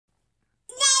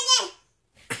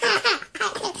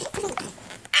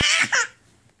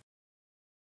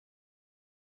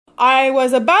I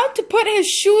was about to put his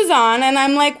shoes on, and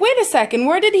I'm like, wait a second,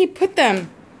 where did he put them?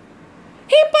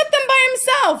 He put them by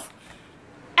himself.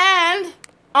 And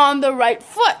on the right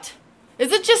foot.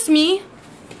 Is it just me?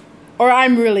 Or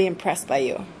I'm really impressed by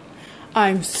you?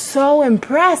 I'm so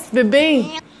impressed, baby.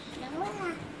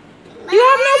 You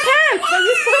have no pants, but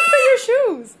you still put your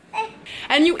shoes.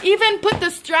 And you even put the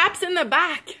straps in the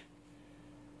back.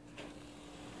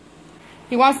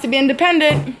 He wants to be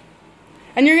independent.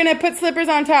 And you're gonna put slippers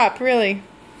on top, really?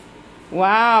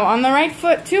 Wow, on the right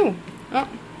foot too. Oh.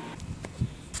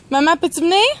 Maman, peux-tu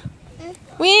venir?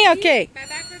 Oui, ok.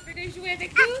 Papa peut venir jouer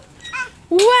avec nous?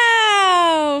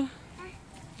 Wow!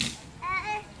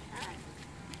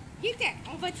 Yita,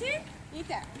 on va-tu?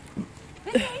 Yita.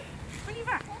 Vas-y, on y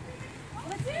va.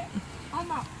 Vas-y, on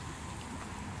monte.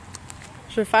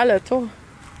 Je vais faire le tour.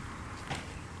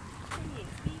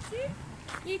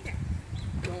 Yita.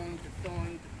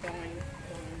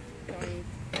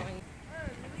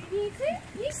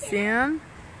 Sienne.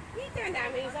 Yita dans la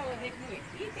maison avec nous.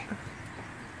 Yita.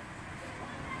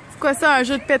 C'est quoi ça, un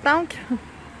jeu de pétanque?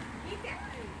 Yita.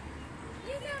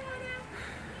 Yita, mon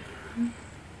âme.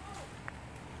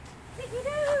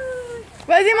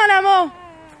 Vas-y, mon amour!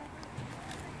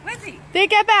 Vas-y. T'es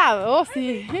capable! Oh,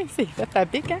 c'est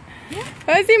papique, hein?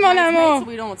 Vas-y, mon amour! So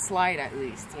we don't slide at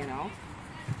least, you know.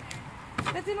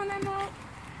 Vas-y, mon amour.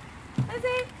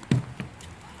 Vas-y.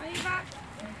 On y va.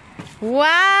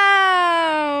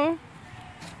 Wow!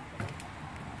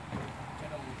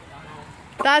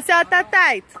 Attention à ta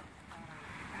tête!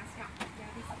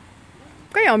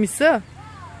 Pourquoi ils ont mis ça?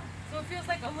 So it feels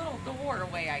like a little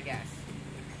doorway, I guess.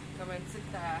 Comme une petite...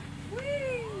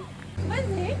 Oui!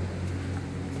 Vas-y!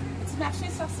 Tu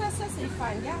marchais sur ça, c'est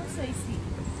fun. Regarde ça ici.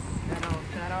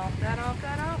 That off.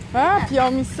 Ah, puis ils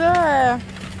ont mis ça...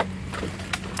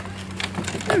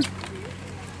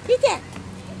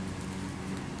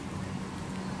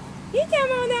 Vite,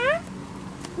 mon âme!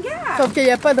 Regarde! Sauf qu'il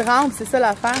n'y a pas de rampe, c'est ça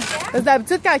l'affaire. Parce que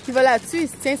d'habitude, quand il va là-dessus, il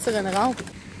se tient sur une rampe.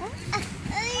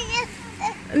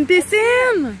 Une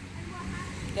piscine!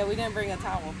 Yeah, we didn't bring a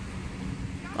towel.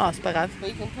 Ah, c'est pas grave. But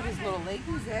you can put his little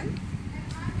leggings in.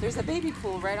 There's a baby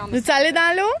pool right on the Veux-tu aller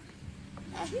dans l'eau?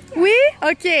 Oui?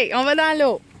 OK, on va dans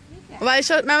l'eau.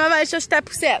 Maman va aller chercher ta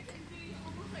poussette.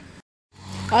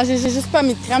 Ah, j'ai juste pas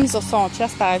mis de crème sur son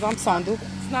chest, par exemple, son dos.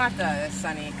 It's not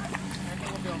sunny. I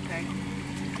think we'll be okay.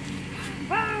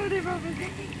 Wow, they were busy.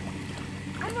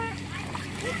 Come on.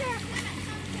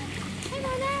 Hey,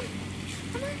 mon âme.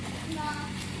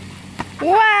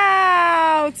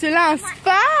 Wow! Tu lances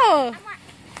fort!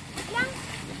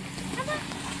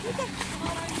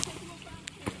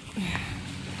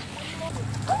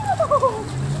 Oh,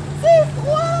 c'est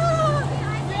froid!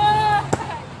 Yeah.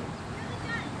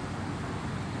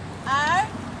 1,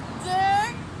 2,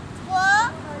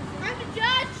 3. I'm the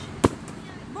judge.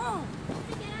 Boom.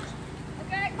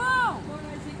 Okay, boom.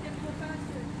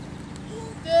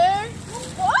 2,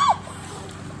 3.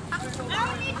 I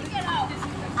don't need to get out.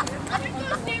 I'm just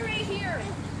gonna stay right here.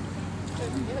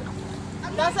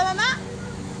 Danse à maman?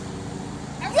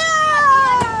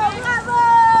 Yeah! Bravo!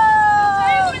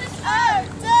 1,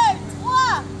 2,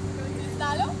 3.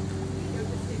 Dans l'eau?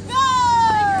 Go!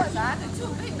 The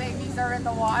two big babies are in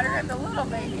the water and the little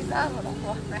babies out of the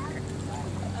water. 1,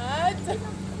 2.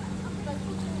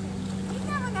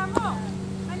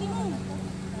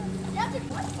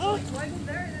 Oh, you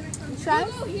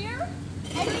go here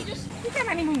and you just pick up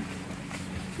honeymoon.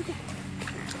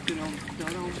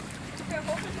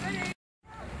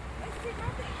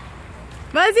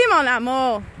 Vas-y, mon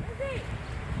amour.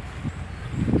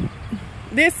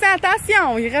 Descends,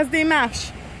 attention, il reste des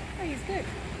marches. Oh, he's good.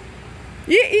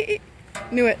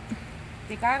 Knew it.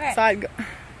 You got it. Side go.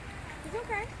 It's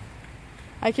okay.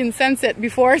 I can sense it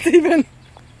before it even.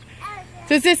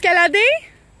 Tu veux escalader?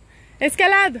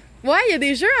 Escalade. Ouais, il y a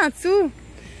des jeux en dessous.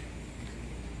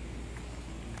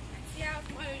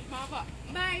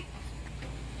 Bye.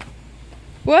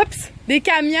 Oups, des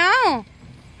camions.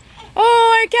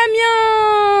 Oh, un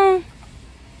camion.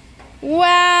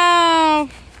 Wow.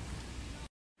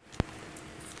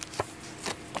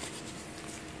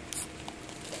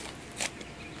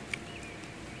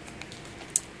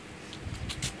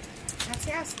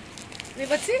 Gracias. Mais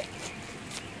vas-tu?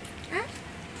 Hein?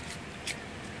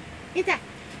 Vite,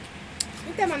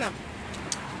 maman.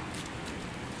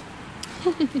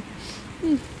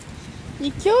 Il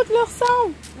est cute,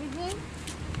 l'ourson.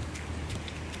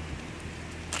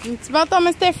 Tu vas ton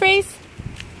Mr. Freeze?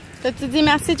 T'as-tu dit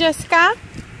merci, Jessica?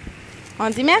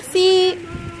 On dit merci.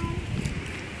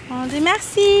 On dit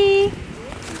merci.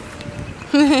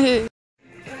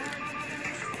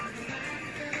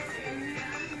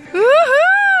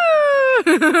 Wouhou!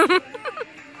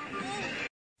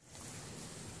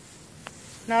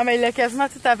 Non, mais il a quasiment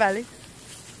tout avalé.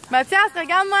 Mathias,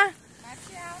 regarde-moi.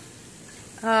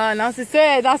 Ah non, c'est ça,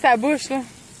 elle est dans sa bouche, là.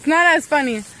 It's not as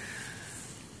funny.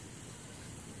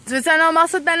 Tu veux-tu un autre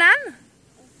morceau de banane?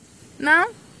 Non?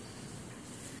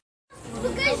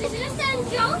 Pourquoi je reste un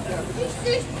jour,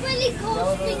 je fais les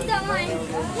grosses trucs de même.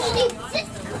 Les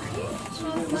petites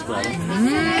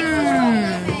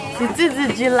C'est-tu du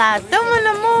gelato, mon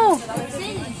amour?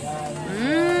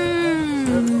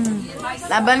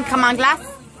 La bonne crème en glace?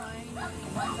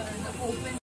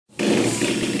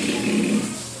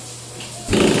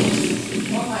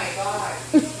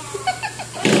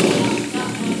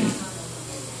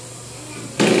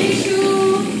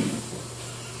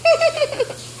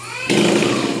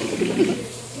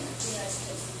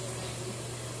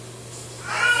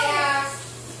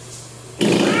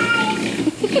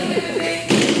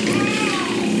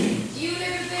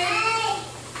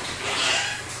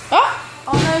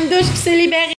 On a une douche qui s'est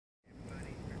libérée.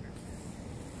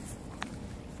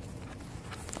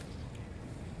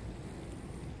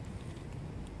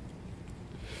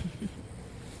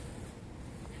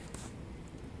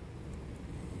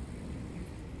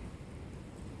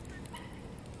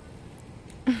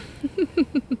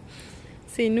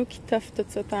 C'est nous qui tough tout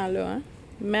ce temps-là, hein?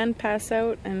 Men pass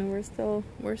out and we're still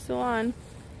on.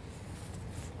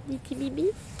 Un petit bibi.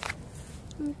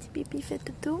 Un petit bibi fait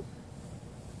tout.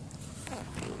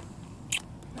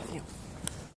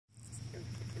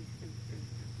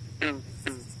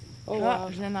 Oh wow,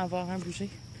 je viens d'en voir un bouger.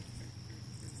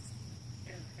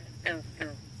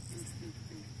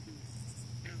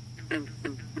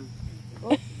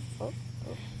 Oh.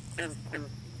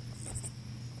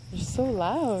 You're so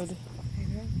loud.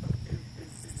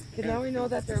 Okay, now we know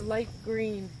that they're light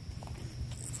green.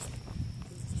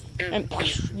 And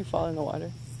you fall in the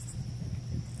water.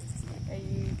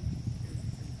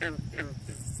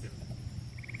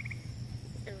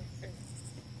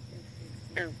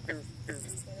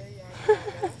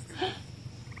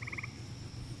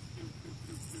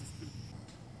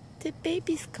 The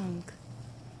baby skunk.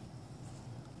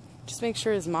 Just make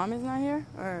sure his mom is not here.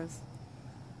 Or is...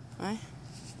 Ouais.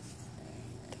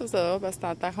 Tout ça, parce que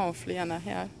t'entends ronfler en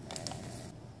arrière.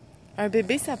 Un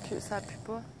bébé, ça pue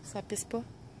pas. Ça pisse pas.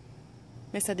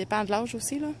 Mais ça dépend de l'âge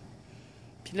aussi, là.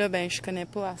 Puis là, ben, je connais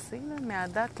pas assez, là. Mais à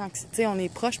date, quand on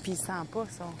est proche, puis il sent pas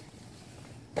ça.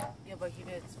 Yeah, but he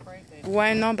did spray it.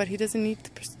 Ouais, non, but he doesn't need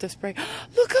to spray.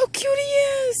 Look how cute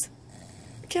he is!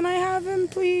 Can I have him,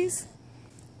 please?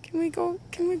 Can we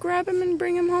grab him and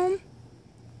bring him home?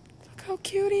 Look how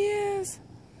cute he is.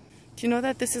 Do you know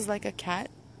that this is like a cat?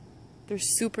 They're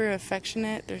super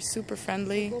affectionate. They're super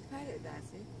friendly. Go pet it,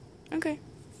 Daisy. Okay.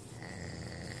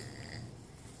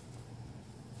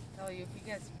 Tell you if he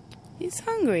gets. He's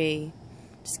hungry.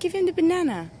 Just give him the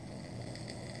banana.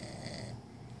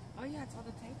 Oh yeah, it's on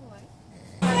the table, eh?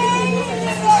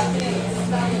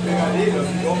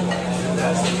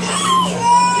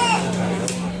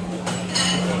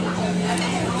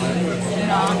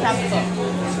 Non, tape pas.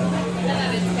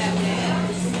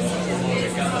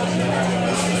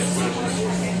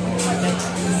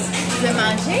 Tu veux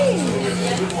manger?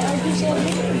 Un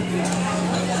déjeuner?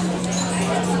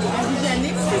 Un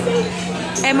déjeuner, bébé?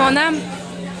 Hey, mon âme.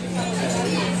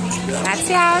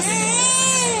 Mathias.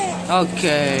 OK.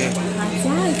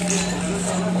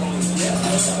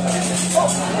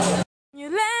 You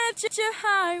let your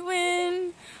heart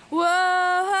win.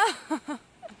 Whoa.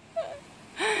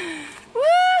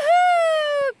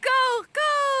 Woohoo! Go,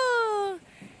 go!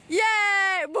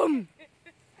 Yeah! Boom!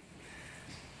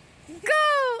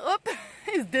 Go! Oop,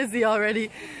 he's dizzy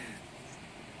already.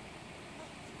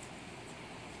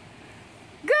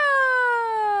 Go!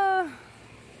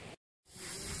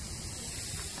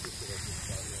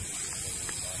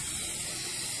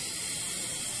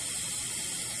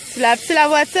 Tu laves-tu la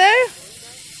voiture?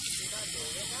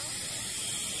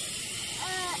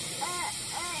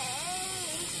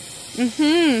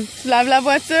 Tu laves la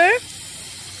voiture?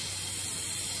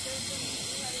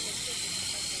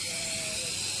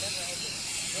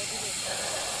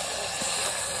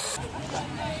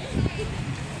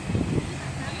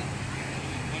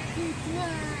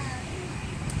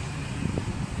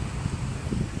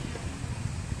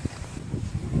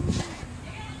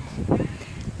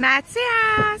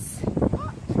 Mathias!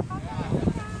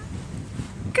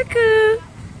 Coucou!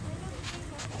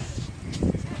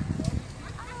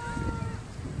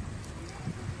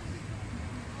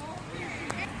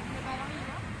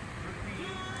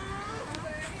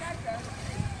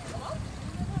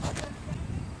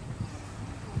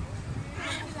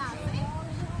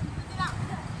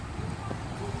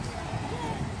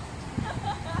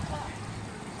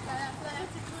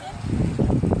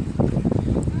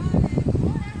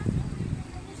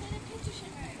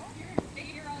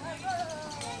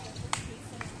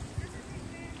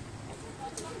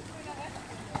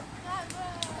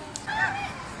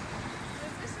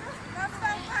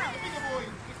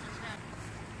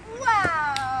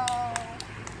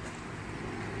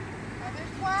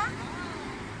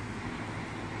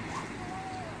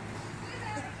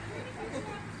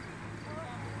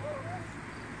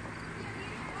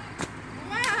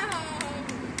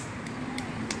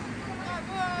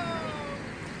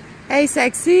 Hey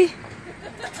sexy,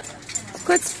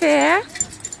 quoi tu fais? Hein?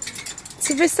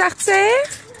 Tu veux sortir?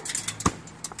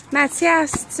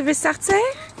 Mathias, tu veux sortir?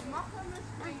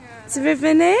 Tu veux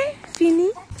venir? Fini?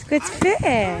 Quoi tu fais?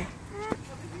 Ouais,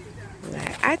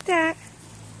 attends.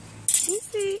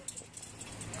 Ici.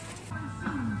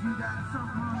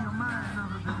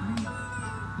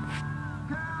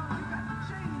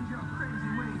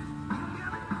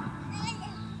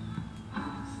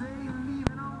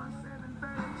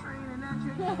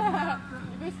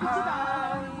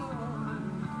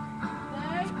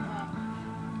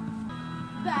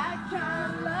 That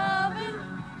kind of loving.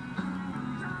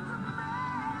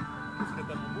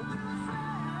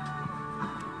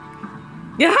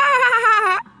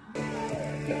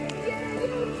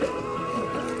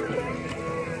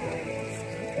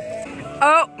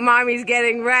 Oh, mommy's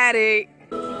getting ready.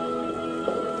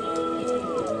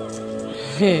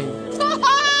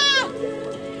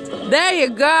 There you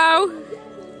go.